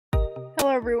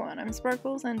everyone, I'm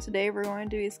Sparkles, and today we're going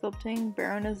to be sculpting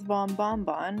Baroness Von Bon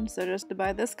Bon, so just to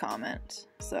buy this comment.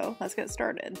 So let's get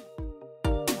started.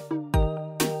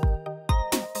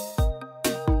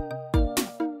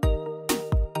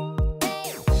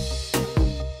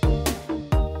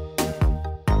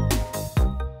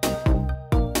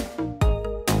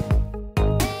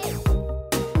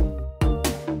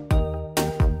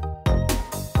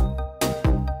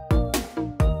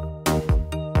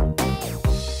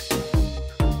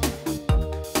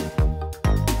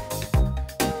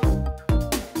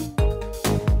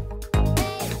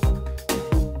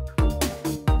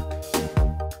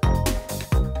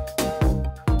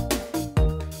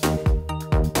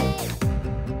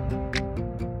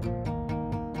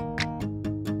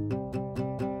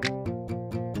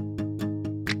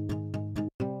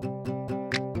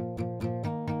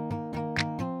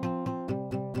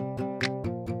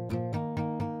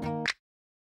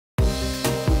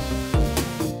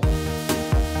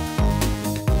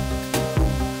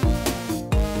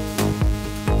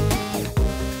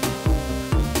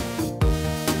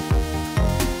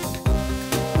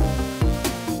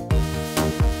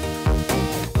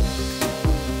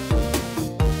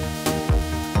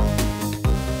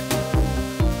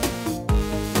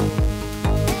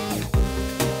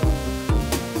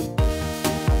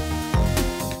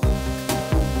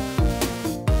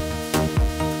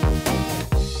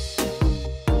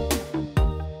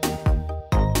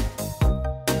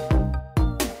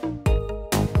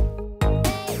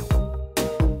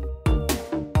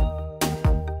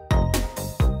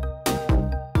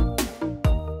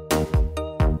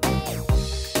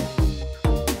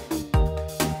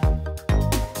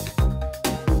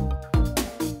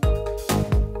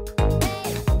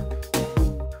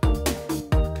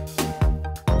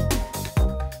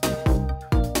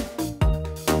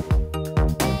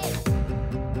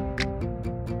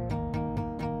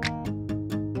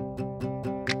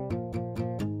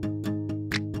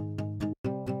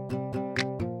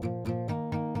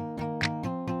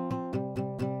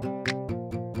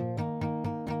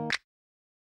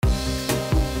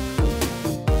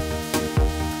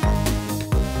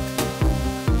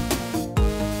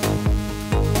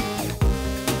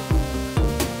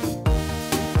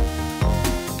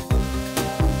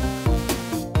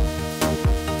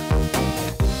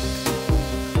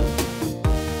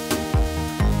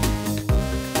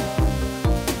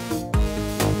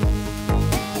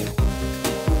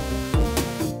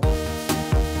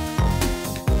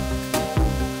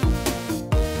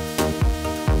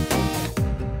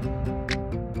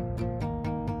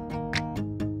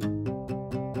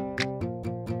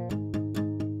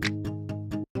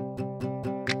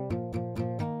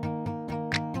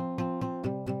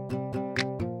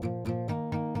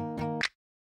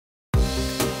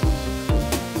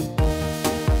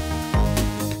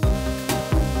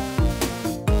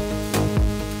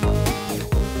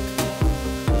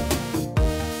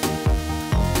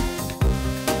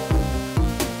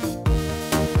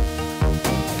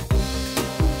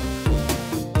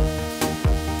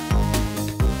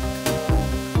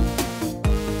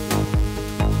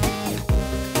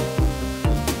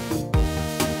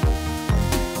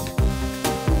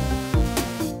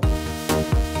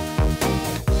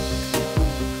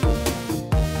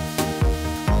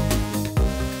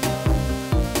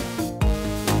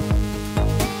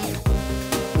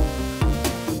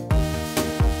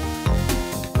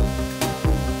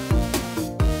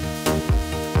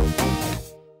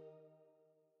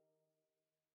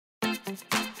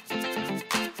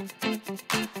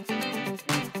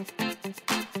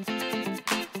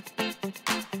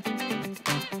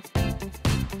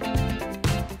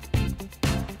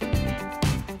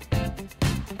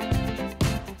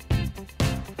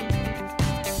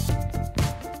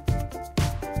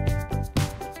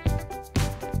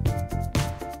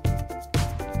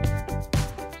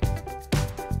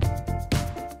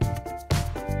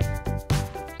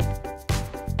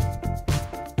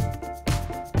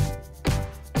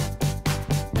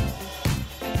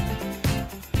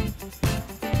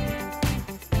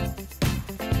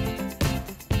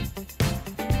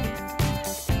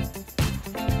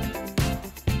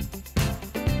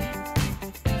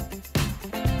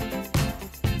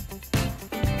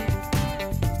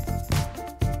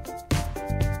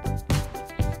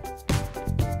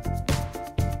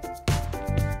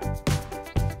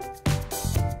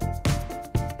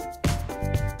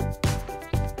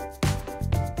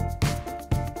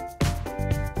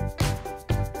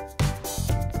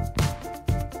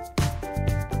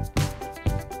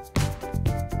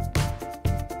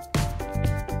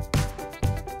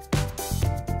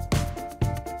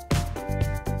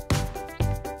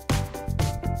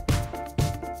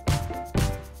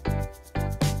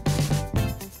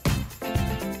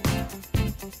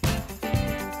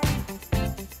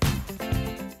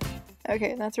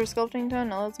 Okay, that's our sculpting done.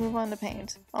 Now let's move on to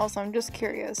paint. Also, I'm just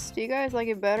curious, do you guys like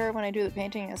it better when I do the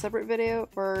painting in a separate video,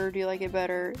 or do you like it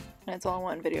better when it's all in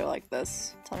one video like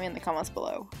this? Tell me in the comments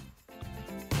below.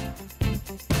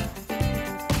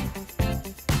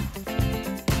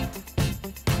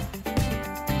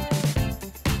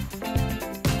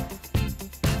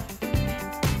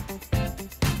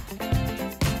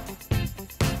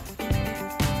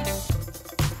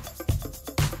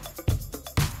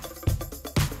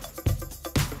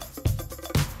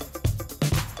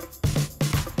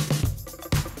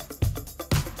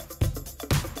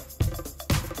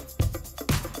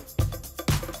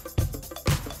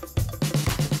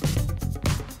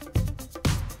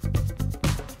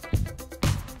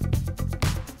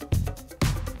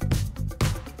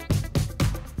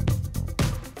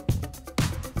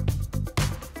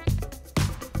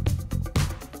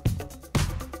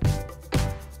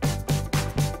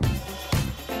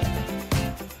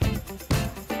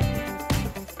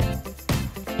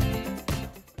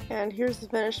 And here's the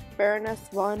finished Baroness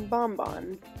Von Bon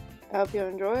Bon. I hope you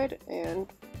enjoyed, and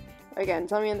again,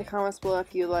 tell me in the comments below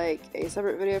if you like a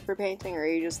separate video for painting or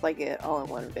you just like it all in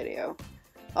one video.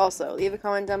 Also, leave a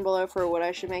comment down below for what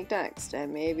I should make next,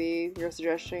 and maybe your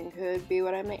suggestion could be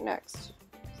what I make next.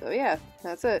 So yeah,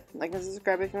 that's it. Like and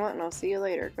subscribe if you want, and I'll see you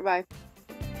later. Goodbye.